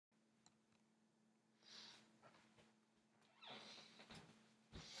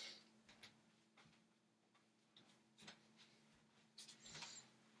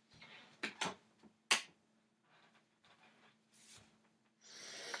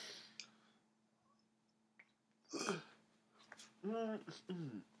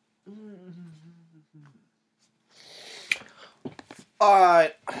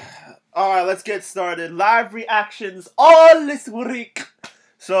Alright. Alright, let's get started. Live reactions all this week.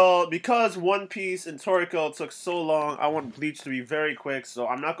 So, because One Piece and Toriko took so long, I want Bleach to be very quick, so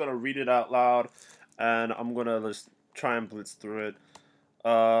I'm not going to read it out loud, and I'm going to just try and blitz through it.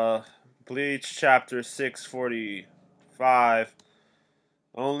 Bleach chapter 645.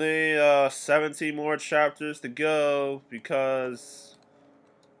 Only 17 more chapters to go, because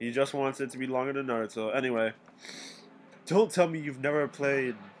he just wants it to be longer than Naruto. Anyway, don't tell me you've never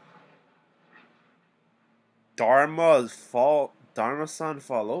played Dharma-san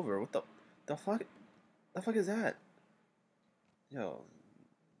Fall Over. What the fuck? The fuck is that? Yo,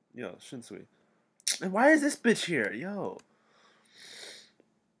 Shinsui. And why is this bitch here? Yo.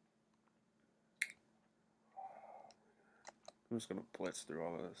 I'm just gonna blitz through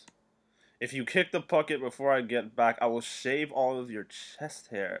all of this. If you kick the bucket before I get back, I will shave all of your chest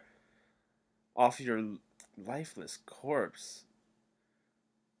hair off your lifeless corpse.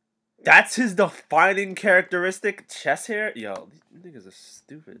 That's his defining characteristic? Chest hair? Yo, these niggas are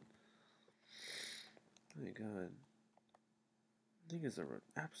stupid. Oh my god. Niggas are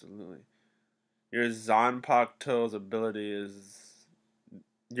absolutely. Your Zanpakuto's ability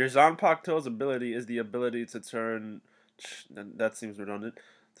is the ability to turn. That seems redundant.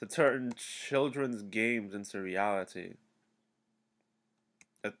 To turn children's games into reality.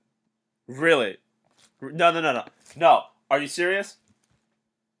 Really? No. Are you serious?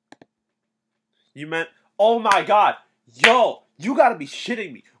 You meant? Oh my god. Yo, you gotta be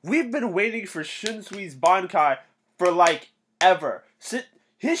shitting me. We've been waiting for Shinsui's Bankai for like ever.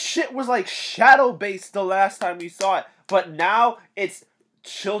 His shit was like shadow based the last time we saw it, but now it's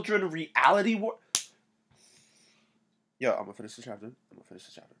children reality war. Yo, I'm gonna finish the chapter.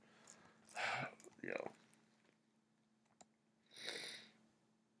 Yo.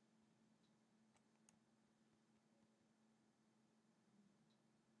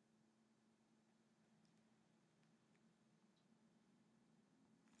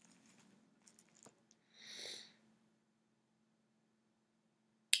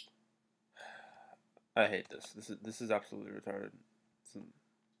 I hate this. This is absolutely retarded. Some,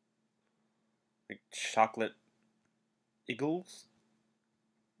 like chocolate eagles.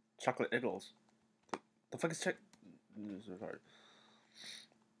 Chocolate eagles. The fuck is check? This is retarded.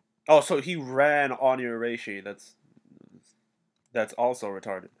 Oh, so he ran on your Reishi. That's also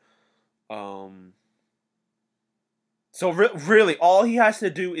retarded. So really, all he has to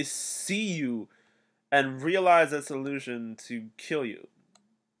do is see you and realize a solution to kill you.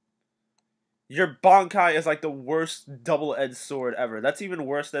 Your Bankai is like the worst double-edged sword ever. That's even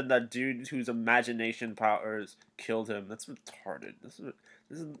worse than that dude whose imagination powers killed him. That's retarded. This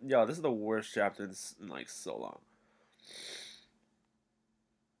is the worst chapter in like so long.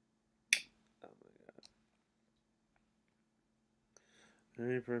 Oh my god.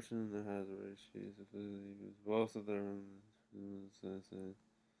 Any person that has a Reishi is use both of them.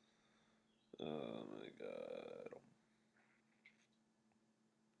 Oh my god.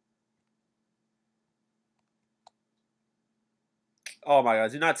 Oh my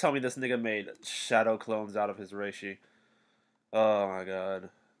god, do not tell me this nigga made shadow clones out of his Reishi. Oh my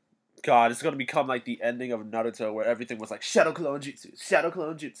god. God, it's gonna become like the ending of Naruto where everything was like shadow clone jutsu, shadow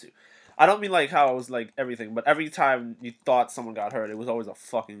clone jutsu. I don't mean like how it was like everything, but every time you thought someone got hurt, it was always a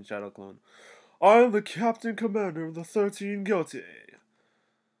fucking shadow clone. I am the Captain Commander of the 13 Guilty.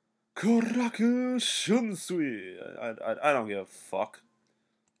 Kuraku Shunsui. I don't give a fuck.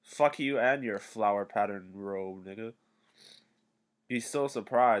 Fuck you and your flower pattern robe, nigga. He's so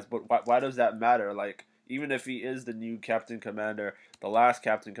surprised, but why does that matter? Like, even if he is the new Captain Commander, the last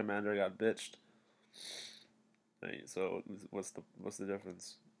Captain Commander got bitched. So what's the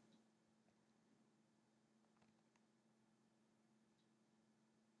difference?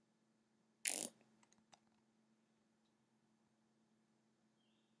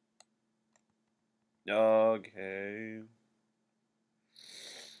 Okay.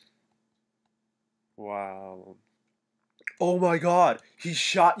 Wow. Oh my god, he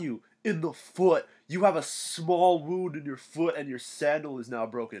shot you in the foot. You have a small wound in your foot and your sandal is now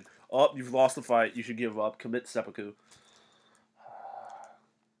broken. Oh, you've lost the fight. You should give up. Commit seppuku.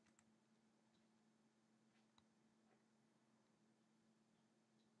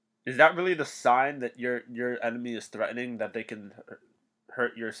 Is that really the sign that your enemy is threatening that they can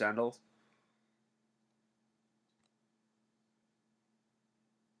hurt your sandals?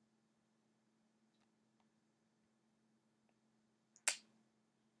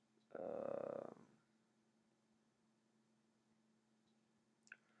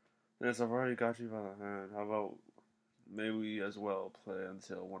 Yes, I've already got you by the hand. How about May we as well play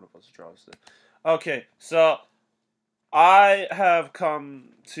until one of us draws it. Okay, so I have come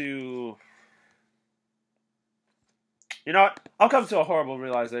to... You know what? I'll come to a horrible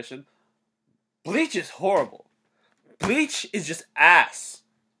realization. Bleach is horrible. Bleach is just ass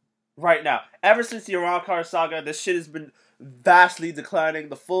right now. Ever since the Arrancar saga, this shit has been vastly declining.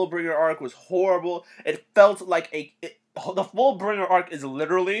 The Fullbringer arc was horrible. It felt like the Fullbringer arc is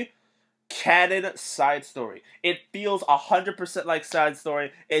literally canon side story. It feels 100% like side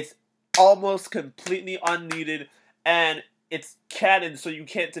story. It's almost completely unneeded, and it's canon, so you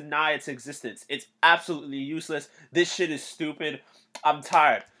can't deny its existence. It's absolutely useless. This shit is stupid. I'm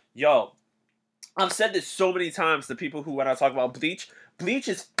tired. Yo, I've said this so many times to people who, when I talk about Bleach, Bleach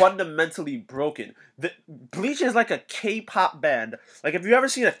is fundamentally broken. Bleach is like a K-pop band. Like, if you've ever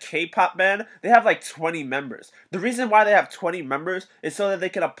seen a K-pop band, they have like 20 members. The reason why they have 20 members is so that they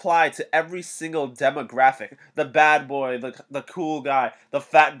can apply to every single demographic. The bad boy, the cool guy, the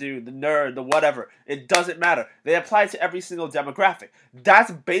fat dude, the nerd, the whatever. It doesn't matter. They apply to every single demographic.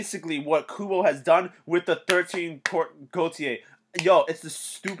 That's basically what Kubo has done with the 13 Gautier. Yo, it's the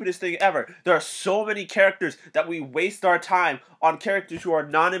stupidest thing ever. There are so many characters that we waste our time on characters who are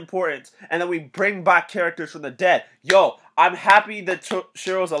non-important, and then we bring back characters from the dead. Yo, I'm happy that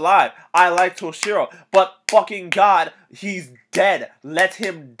Toshiro's alive. I like Toshiro, but fucking God, he's dead. Let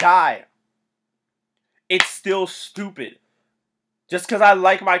him die. It's still stupid. Just because I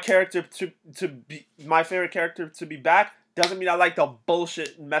like my character to be my favorite character to be back doesn't mean I like the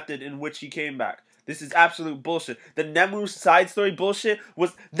bullshit method in which he came back. This is absolute bullshit. The Nemu side story bullshit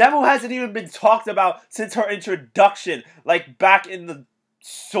was... Nemu hasn't even been talked about since her introduction, like back in the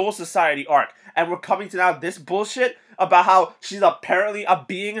Soul Society arc. And we're coming to now this bullshit about how she's apparently a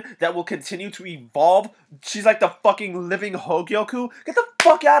being that will continue to evolve. She's like the fucking living Hogyoku. Get the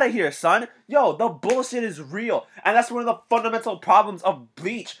fuck out of here, son. Yo, the bullshit is real. And that's one of the fundamental problems of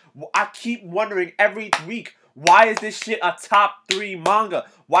Bleach. I keep wondering every week, why is this shit a top 3 manga?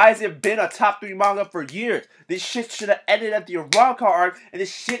 Why has it been a top 3 manga for years? This shit should have ended at the Arrancar arc, and this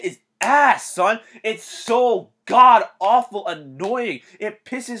shit is ass, son. It's so god-awful annoying. It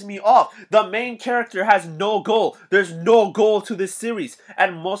pisses me off. The main character has no goal. There's no goal to this series.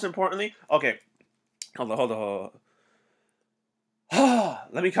 And most importantly, okay, hold on.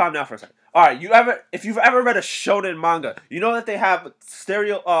 Let me calm down for a second. Alright, if you've ever read a shonen manga, you know that they have sort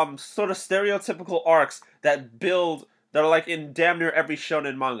of stereotypical arcs that are like in damn near every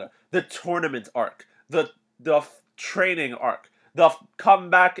shonen manga. The tournament arc, the training arc, the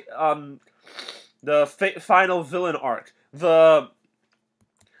comeback, the final villain arc, the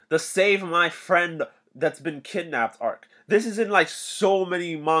save my friend that's been kidnapped arc. This is in like so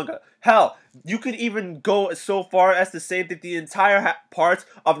many manga. Hell, you could even go so far as to say that the entire part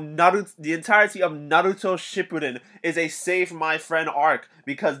of Naruto, the entirety of Naruto Shippuden is a save my friend arc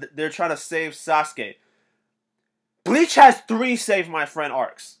because they're trying to save Sasuke. Bleach has 3 save my friend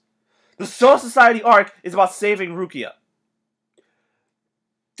arcs. The Soul Society arc is about saving Rukia.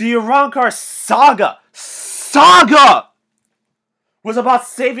 The Arrancar saga was about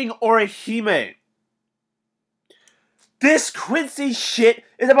saving Orihime. This Quincy shit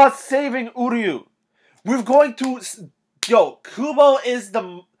is about saving Uryu. We're going to... Yo, Kubo is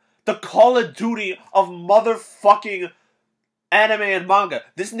the Call of Duty of motherfucking anime and manga.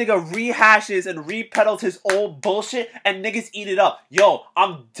 This nigga rehashes and repeddles his old bullshit and niggas eat it up. Yo,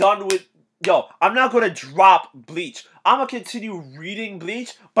 I'm done with... Yo, I'm not going to drop Bleach. I'm going to continue reading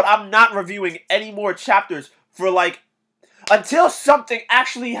Bleach, but I'm not reviewing any more chapters for like... Until something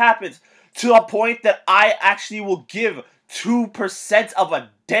actually happens to a point that I actually will give 2% of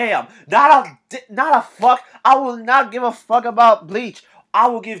a damn. Not a fuck. I will not give a fuck about Bleach. I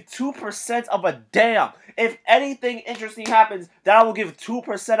will give 2% of a damn. If anything interesting happens, then I will give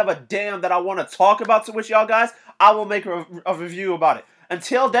 2% of a damn that I want to talk about to which y'all guys, I will make a review about it.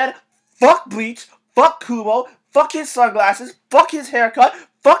 Until then, fuck Bleach, fuck Kubo, fuck his sunglasses, fuck his haircut,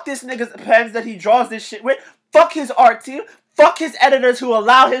 fuck this nigga's pens that he draws this shit with, fuck his art team, fuck his editors who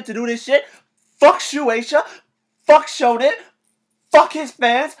allow him to do this shit, fuck Shueisha, fuck Shonen, fuck his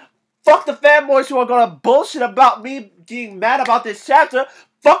fans, fuck the fanboys who are gonna bullshit about me being mad about this chapter,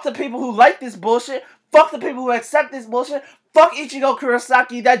 fuck the people who like this bullshit, fuck the people who accept this bullshit, fuck Ichigo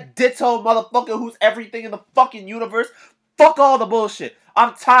Kurosaki, that ditto motherfucker who's everything in the fucking universe, fuck all the bullshit.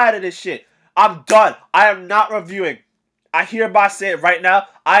 I'm tired of this shit. I'm done. I am not reviewing. I hereby say it right now,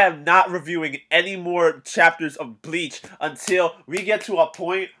 I am not reviewing any more chapters of Bleach until we get to a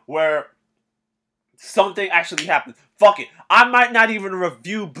point where something actually happens. Fuck it. I might not even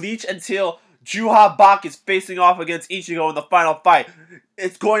review Bleach until Juha Bak is facing off against Ichigo in the final fight.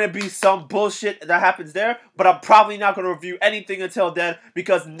 It's going to be some bullshit that happens there, but I'm probably not going to review anything until then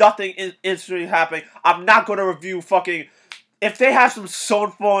because nothing is interesting happening. I'm not going to review fucking... If they have some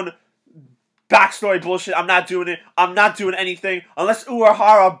Sonfon backstory bullshit, I'm not doing it. I'm not doing anything. Unless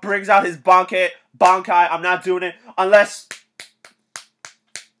Urahara brings out his Bankai, I'm not doing it. Unless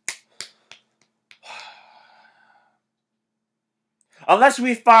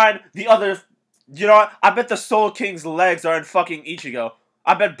we find the other... You know what? I bet the Soul King's legs are in fucking Ichigo.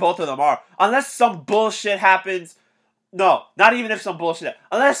 I bet both of them are. Unless some bullshit happens. No, not even if some bullshit.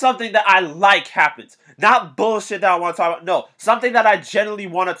 Unless something that I like happens. Not bullshit that I want to talk about. No, something that I genuinely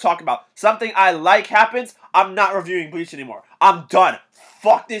want to talk about. Something I like happens. I'm not reviewing Bleach anymore. I'm done.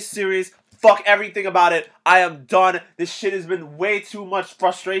 Fuck this series. Fuck everything about it. I am done. This shit has been way too much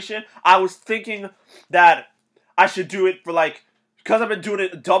frustration. I was thinking that I should do it for like... Because I've been doing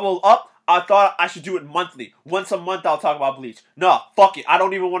it double up. I thought I should do it monthly. Once a month, I'll talk about Bleach. No, fuck it. I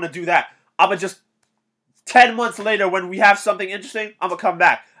don't even want to do that. I'm going to just... 10 months later, when we have something interesting, I'm going to come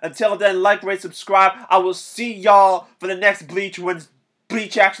back. Until then, like, rate, subscribe. I will see y'all for the next Bleach when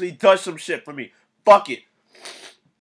Bleach actually does some shit for me. Fuck it.